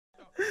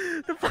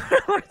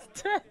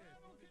Firelord's dead.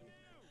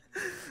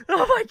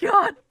 Oh my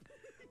god.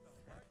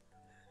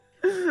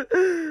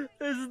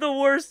 This is the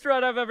worst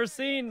run I've ever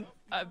seen.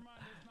 I'm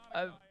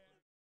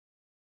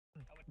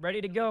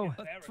ready to go.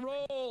 Let's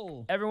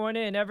roll. Everyone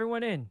in,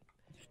 everyone in.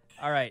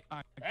 All right.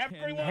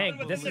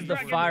 Hank, this is the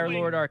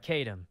Firelord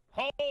Arcadum.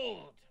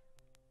 Hold.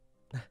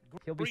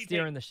 He'll be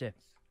steering the ship.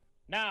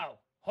 Now,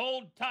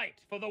 hold tight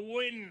for the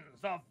winds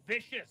of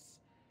Vicious.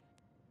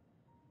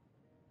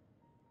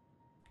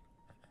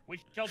 We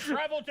shall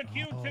travel to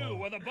Q2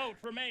 where the boat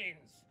remains.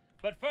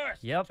 But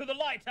first, to the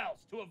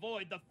lighthouse to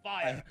avoid the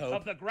fire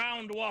of the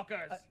ground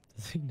walkers.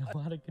 Does he know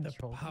how to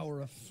control the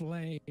power of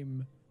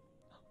flame?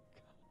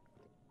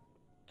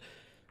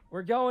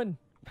 We're going.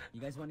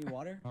 You guys want any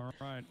water? All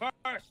right.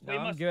 First, No, we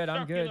I'm must good.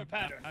 I'm circular good.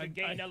 pattern to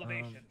gain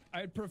elevation.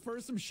 I'd prefer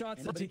some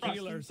shots of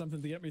tequila or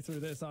something to get me through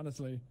this,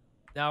 honestly.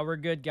 Now we're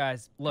good,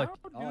 guys. Look,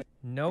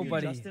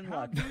 nobody.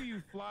 How do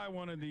you fly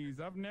one of these?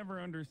 I've never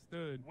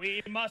understood.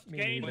 We must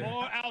gain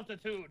more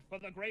altitude for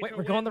the greater Wait,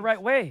 we're going the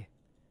right way.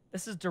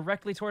 This is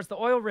directly towards the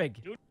oil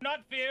rig. Do not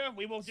fear.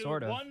 We will do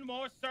Sort of. one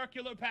more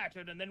circular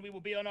pattern, and then we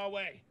will be on our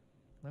way.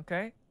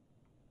 Okay.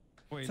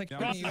 Wait, it's like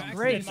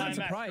great. I'm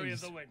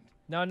surprised.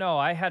 No,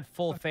 I had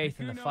full faith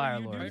in the Fire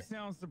You Lord. do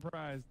sound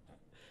surprised.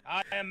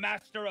 I am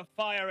master of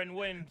fire and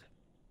wind.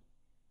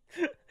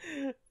 Are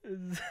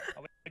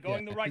we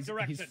going the right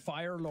direction? He's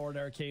Fire Lord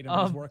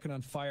Arcadum. He's working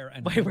on fire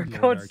and wait, we're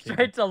going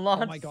straight to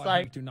launch Oh my God,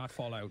 site. do not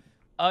fall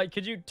out.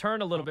 Could you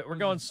turn a little bit? We're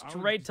going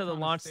straight to the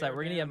launch site.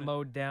 We're gonna get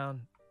mowed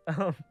down.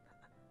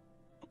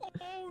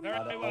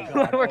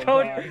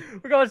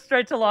 We're going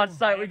straight to launch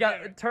site. We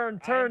got turn.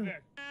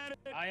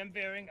 I am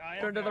veering.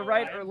 Turn to the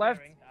right or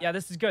left. Yeah,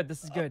 this is good.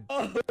 This is good.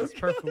 It's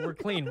perfect. We're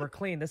clean. We're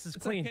clean. This is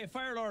clean. Okay,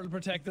 Fire Lord will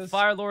protect us.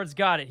 Fire Lord's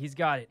got it. He's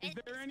got it. It's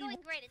going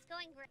great. It's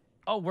going great.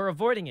 Oh, we're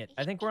avoiding it.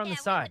 I think we're on the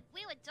side.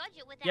 We would dodge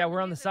it with that Yeah,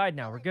 we're on the side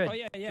now. We're good. Oh,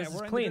 yeah. This is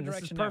we're clean. in the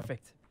This is direction now.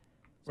 perfect.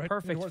 Right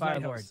Perfect, towards Fire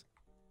lighthouse.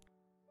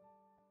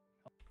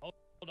 Hold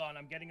on,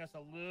 I'm getting us a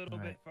little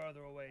bit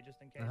further away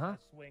just in case I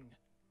swing.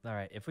 All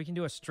right, if we can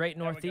do a straight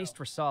There we northeast,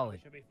 go. we're solid. We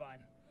should be fine.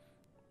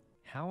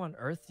 How on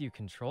earth do you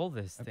control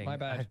this thing? My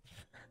bad.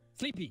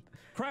 Sleepy,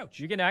 crouch.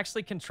 You can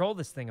actually control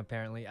this thing,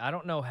 apparently. I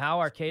don't know how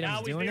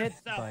Arcadum's doing it,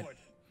 but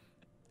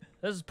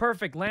this is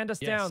perfect. Land us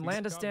down.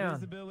 Land us down.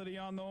 Visibility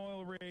on the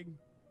oil rig.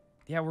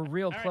 Yeah, we're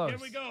real All right, close. here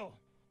we go.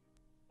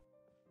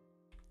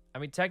 I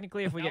mean,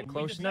 technically, if we get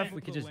close enough,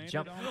 we could just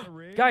jump.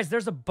 The Guys,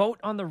 there's a boat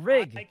on the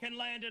rig. I can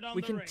land it on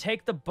We the can rig.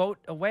 take the boat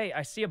away.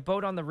 I see a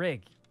boat on the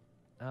rig.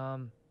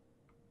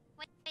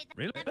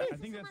 Really? That means I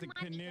think that's a someone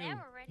might be canoe.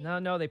 there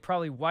already. No, they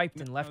probably wiped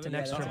and left an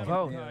extra that's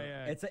boat.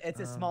 It's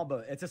a small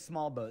boat. It's a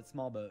small boat.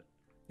 Small boat.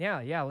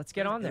 Yeah, let's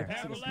get on there.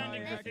 Prepare for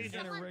landing There's procedure.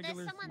 someone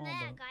regular there, small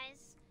boat.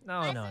 guys.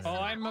 No. Oh,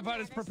 I'm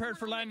about as prepared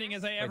for landing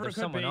as I Wait, ever there's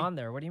could someone be. on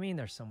there. What do you mean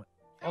there's someone?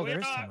 Oh, there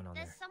is someone on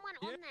There's there. someone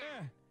on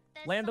there.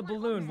 There's Land the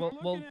someone balloon. on We'll, there.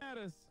 we'll, Looking at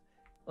us.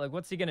 like,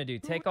 what's he gonna do?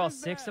 Take all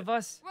 6 of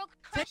us? We'll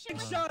crush him Take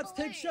with the shots. Take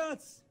balloon.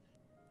 shots.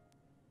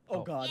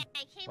 Oh God. Yeah,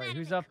 I came Wait, out of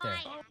who's the up there?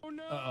 kayak. Oh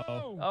no.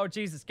 Uh-oh. Oh,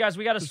 Jesus. Guys,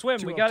 we gotta swim.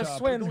 two We up gotta top.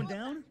 swim. Going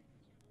down.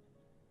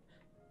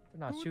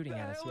 They're not shooting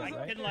at us I yet,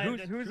 right? can land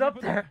it. Who's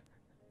up there?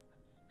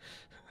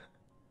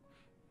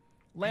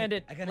 Land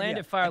it. I got an Land idea.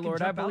 it, Fire I can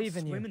Lord. I jump out, believe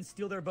in swim you. and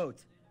steal their boat.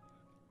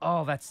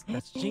 Oh, that's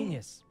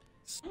genius.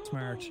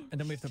 Smart. And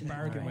then we have to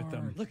bargain with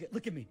them.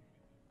 Look at me.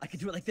 I can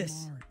do it like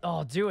this.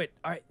 Oh, do it.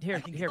 All right, here,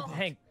 can here, get-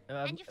 Hank.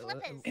 And you flip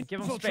us. Give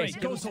him Infiltrate. space.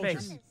 Give Go, him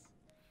soldiers. space.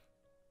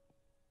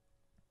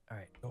 All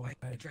right. Go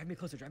ahead. Drive me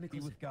closer. Drive me Be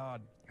closer. with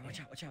God.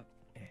 Watch out. Watch out.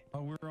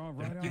 Oh, we're all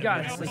right on. You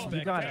got it, the Sleepy. road.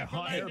 You got it.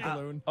 Hot air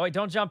balloon. Oh wait,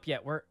 don't jump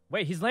yet.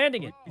 Wait. He's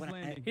landing it. He's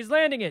landing. He's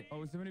landing it.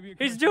 Oh, it's gonna be a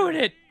He's crash doing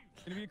landing. it.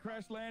 It's gonna be a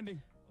crash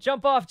landing.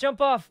 Jump off.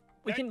 Jump off.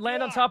 We There can you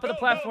land on are. top of the Go,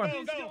 platform.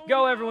 go.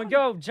 Go, everyone,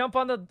 go. Jump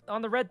on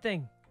the red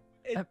thing.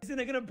 Isn't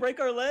it gonna break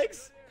our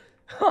legs?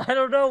 I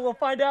don't know. We'll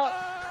find out.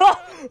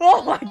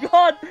 Oh my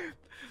God.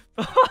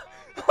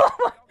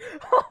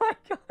 Oh my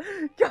God.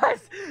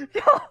 Guys.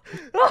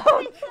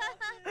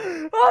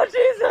 Oh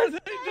Jesus.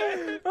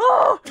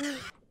 Oh.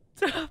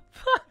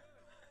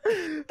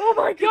 Oh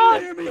my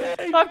God.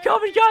 I'm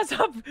coming, guys.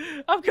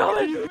 I'm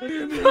coming.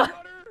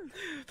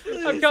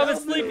 I'm coming,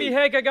 Sleepy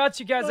Hank. I got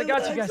you guys.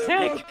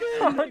 Hank.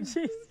 Oh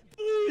jeez.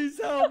 Please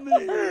help me.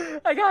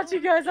 I got you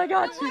guys. I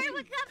got Where you. are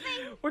we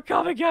coming? We're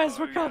coming, guys.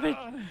 We're coming.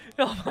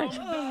 Oh my God.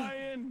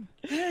 Ryan.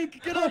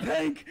 Hank, get up,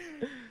 Hank.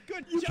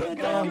 Good job.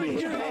 Get me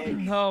here,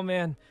 Hank. Oh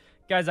man.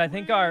 Guys, I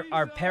think our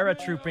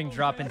paratrooping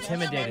drop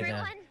intimidated them.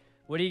 Everyone.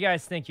 What do you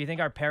guys think? You think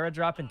our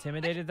paradrop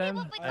intimidated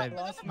them? Wait,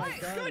 lost my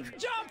gun. Good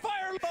job,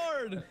 Fire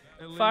Lord.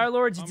 At least Fire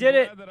Lords, you I'm did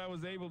it. glad that I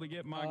was able to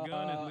get my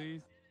gun at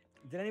least.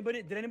 Did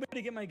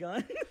anybody get my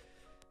gun?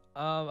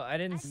 I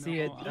didn't see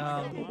it.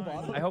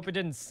 mine. I hope it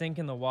didn't sink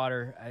in the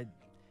water.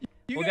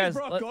 You Well, guys guys,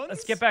 brought let's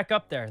guns? get back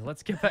up there.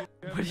 Let's get back.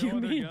 You have What do you no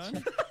other mean?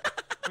 gun?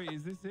 Wait,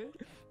 is this it?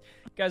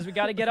 Guys, we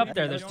got to get up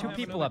there. You There's don't 2 have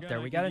people another up there.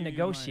 gun, We I got to can give you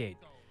mine. negotiate.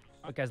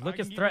 Look, guys, I look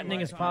can as give you threatening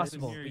my as card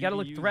possible. here. We You gotta can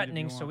look use it if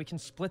threatening you so want. we can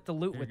split the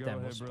loot Here with you them. go,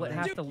 We'll hey, split brother.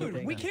 half the loot.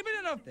 Dude, we came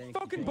in a Thank you,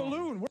 fucking thank you.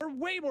 balloon. We're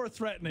way more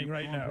threatening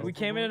right now. We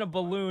came in a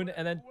balloon,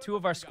 and then 2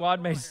 of our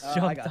squad mates I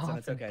jumped got some, off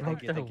it's and okay. broke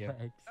Thank you, their thank you.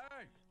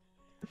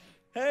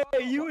 legs.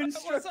 Hey, you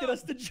instructed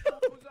us to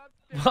jump.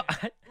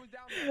 What?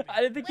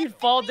 I didn't think you'd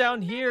fall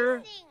down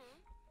here.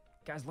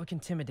 Guys, look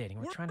intimidating.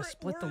 We're trying to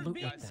split the we're loot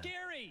being with them.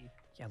 scary.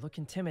 Yeah, look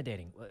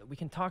intimidating. We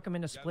can talk them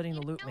into splitting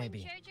the loot,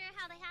 maybe.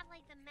 How they have,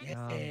 like, the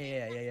Yeah.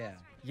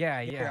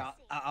 Yeah, Here, yeah.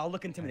 I'll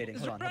look intimidating.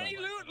 Is Hold there on. any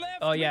loot left?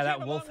 Oh, We yeah, came that a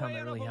long wolf way helmet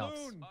in a really helps.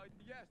 balloon.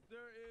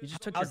 You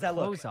just took How's your that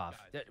look? clothes off.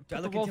 I Put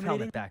the look wolf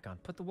helmet intimidating? back on.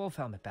 Put the wolf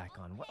helmet back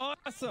on. What?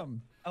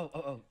 Awesome.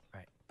 Oh.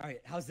 Right. All right.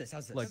 How's this?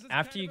 Look, is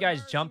after kind you of guys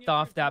embarrassing jumped if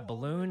off you that fall.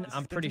 balloon, This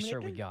I'm is pretty sure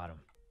we intimidating? got him.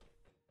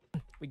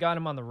 We got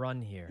him on the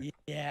run here.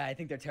 Yeah, I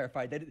think they're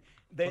terrified. Let me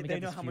They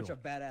get know this how much fuel.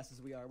 of badasses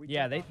we are. We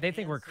Yeah, jump off they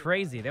think we're and survive.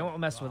 crazy. They won't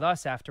mess with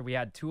us after we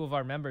had 2 of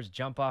our members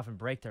jump off and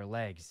break their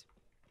legs.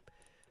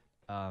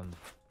 Yeah,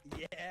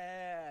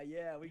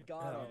 we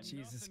got Oh, him.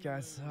 Jesus,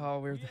 guys. Oh,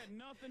 we're... We had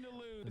nothing to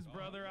lose,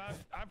 brother. I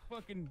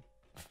fucking.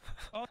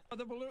 Oh,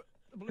 the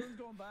balloon's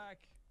going back.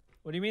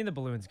 What do you mean the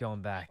balloon's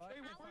going back? How are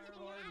we gonna get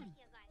out of here,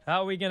 guys?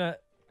 How are we gonna...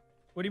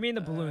 What do you mean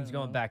the balloon's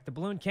going back? The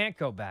balloon can't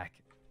go back.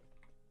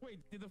 Wait,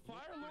 did the Fire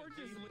Lord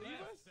just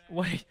leave us?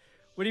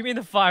 What do you mean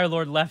the Fire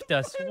Lord left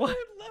us? What?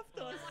 Left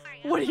us. Don't worry,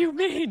 What do you I'm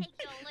gonna mean? take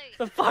your loot.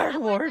 The Fire I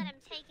won't Lord? let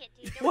him take it,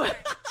 dude.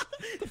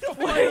 Don't What?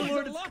 worry.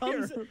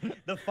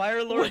 The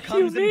Fire Lord What do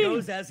you comes and mean?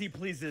 goes as he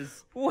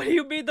pleases. What do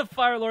you mean the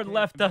Fire Lord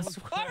left us?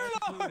 Fire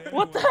Lord!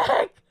 What the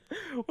heck?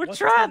 We're What's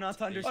there trapped. not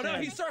to Oh understand? no,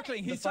 he's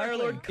circling. The He's Fire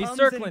circling. Lord He's comes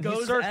circling, and he's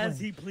goes circling. as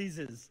he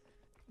pleases.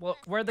 Well,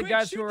 where are the Quick,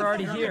 guys who shoot are the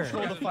already Fire here? Lord.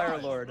 Control the Fire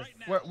Lord.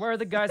 Where are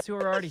the guys who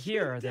are already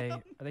here? Are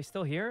they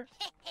still here?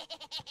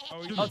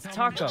 Oh, it's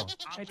Taco.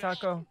 Hey,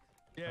 Taco.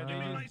 Yeah, Need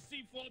Um, my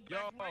C4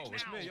 back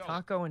right now.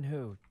 Taco and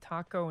who?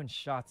 Taco and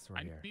Shots were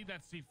I here. need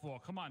that C4.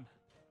 Come on.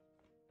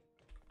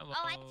 Hello.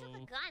 Oh, I took a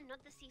gun,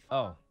 not the C4.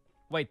 Oh,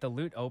 wait, the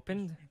loot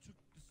opened? You took this.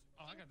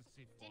 Oh, I got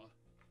the C4.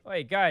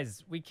 Wait,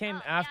 guys, we came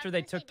Oh, yeah, after I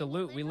they was gonna took the say,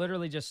 loot. We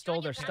literally just Do you stole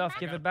want their your gun stuff. back?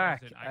 Give I it got a back.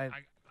 present.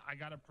 I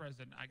got a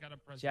present. I got a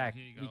present. Jack,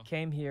 Here you we go.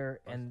 came here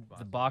and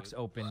the box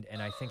opened,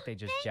 and I think they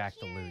just jacked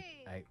the loot.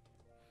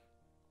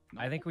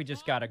 I think we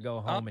just gotta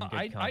go home in good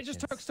conscience. I just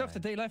took stuff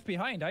that they left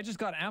behind. I just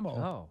got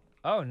ammo.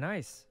 Oh,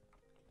 nice.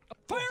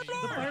 Fire The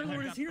Lord! Fire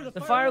Lord is here.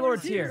 The Fire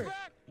Lord's here.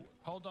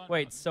 Hold on.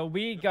 Wait, so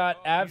we got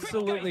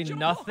absolutely jump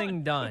nothing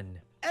on. done.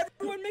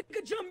 Everyone make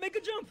a jump, make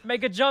a jump.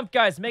 Make a jump,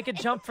 guys. Make a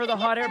jump for the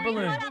hot air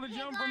balloon.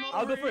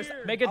 I'll go first.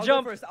 Make a I'll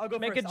jump. Go first. I'll go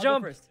Make first. a I'll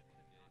jump. Go first.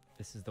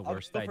 This is the I'll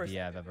worst go first.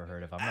 idea I've ever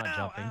heard of. I'm not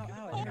jumping.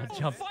 ow, I'm ow. not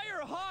jumping.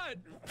 Fire hot!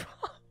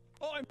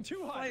 Oh, I'm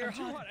too hot. Fire I'm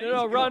too hot. hot.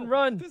 No,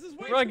 run. This is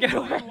way Run, too get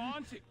hot.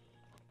 away.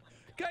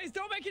 Guys,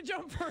 don't make a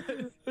jump for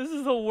it. This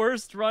is the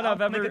worst run I'll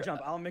I've ever. make a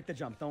jump. I'll make the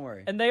jump. Don't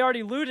worry. And they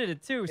already looted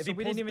it too, If so he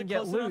we pulls didn't even it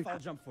get close loot. enough, I'll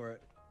jump for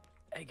it.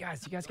 Hey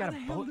guys, you guys got a the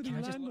hell boat? did Can he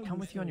I just land on come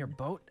this with you on your thing?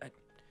 boat? I'm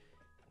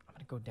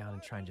gonna go down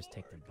and try and just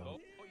take their boat.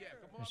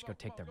 Just go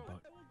take their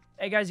boat.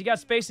 Hey guys, you got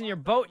space in your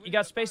boat? You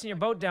got space in your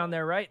boat down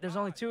there, right? There's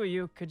only 2 of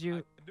you. Could you?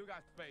 I do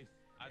got space.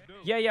 I do.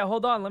 Yeah.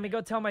 Hold on. Let me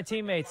go tell my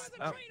teammates.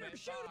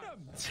 Shoot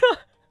him!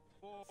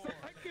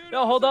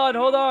 No, hold on.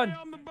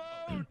 On the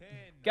boat.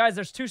 Guys,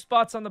 there's 2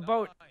 spots on the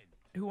boat.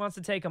 Who wants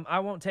to take them? I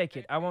won't take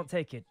it.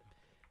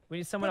 We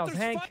need someone But else.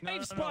 there's Hank.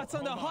 5 spots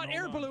on the hot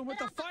air balloon with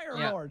the Fire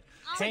Yeah. Lord.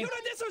 Hank,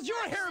 Sykkuno, this was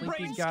your harebrained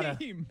Sleepy's gotta-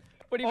 scheme.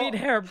 what do you mean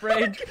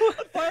hairbrained?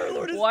 Fire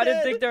Lord is Well, I didn't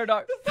dead. think they're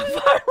not. The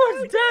Fire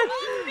Lord's dead.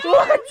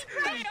 What?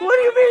 What do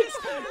you mean?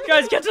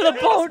 Guys, get to the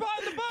boat.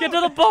 Get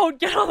to the boat.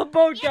 Get on the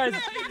boat, guys.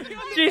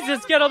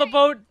 Jesus, get on the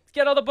boat.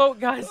 Get on the boat,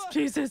 guys.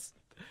 Jesus.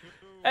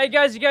 Hey,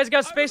 guys, you guys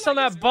got space on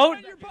that boat?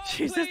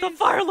 Jesus, the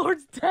Fire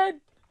Lord's dead.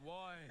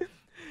 Why?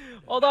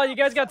 Hold on, you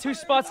guys got 2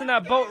 spots in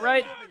that boat,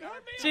 right?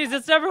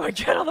 Jesus, everyone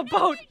get on the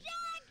boat.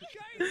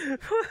 I'm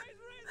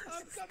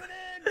coming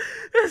in.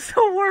 It's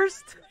the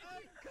worst.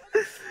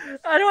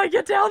 How do I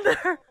get down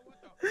there?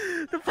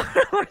 The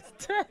Fire Lord's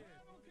dead.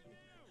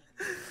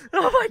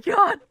 Oh my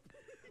god.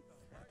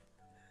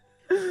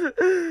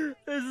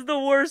 This is the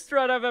worst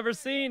run I've ever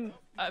seen.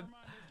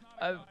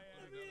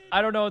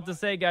 I don't know what to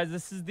say, guys.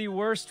 This is the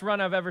worst run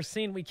I've ever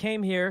seen. We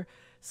came here.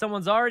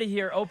 Someone's already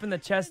here. Open the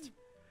chest.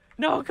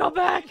 No, go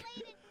back.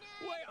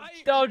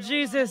 Oh,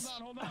 Jesus.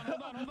 Hold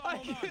on.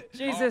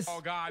 Jesus.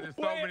 Oh God, there's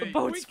so Wait, many. The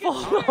boat's We can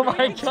full. swim, Oh we my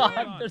can god.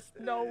 swim. There's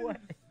no way.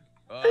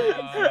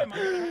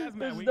 There's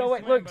There's no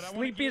way. Look,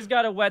 Sleepy's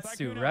got a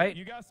wetsuit, right?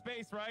 You got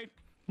space, right?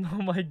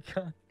 Oh my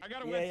god. I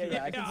got a Yeah,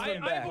 wetsuit. I can Yeah,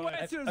 swim I have a back.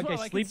 wetsuit as Okay, well. I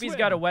can Sleepy's swim.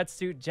 got a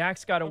wetsuit.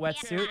 Jack's got a Okay.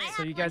 wetsuit, I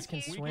so you have guys one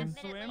can too. swim.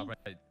 Admittedly. All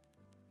right.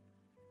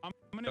 I'm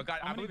gonna, Yo, guys,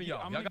 I believe in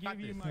y'all. I'm Y'all gonna got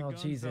give you this. my Oh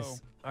guns, Jesus! so-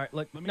 All right,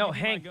 look. Let me No, give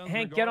you my Hank. guns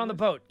Hank, get on the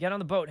regardless. boat. Get on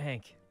the boat,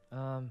 Hank.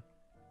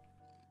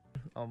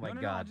 Oh my No, no,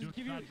 no, God. just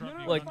give you- Look, fine,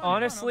 I'll just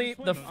honestly,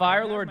 swim. the I got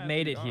Fire a Lord hazmat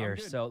made suit. it I'm here,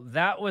 good. so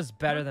that was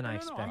better than I No, I'm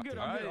expected. good.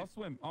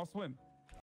 I'll swim.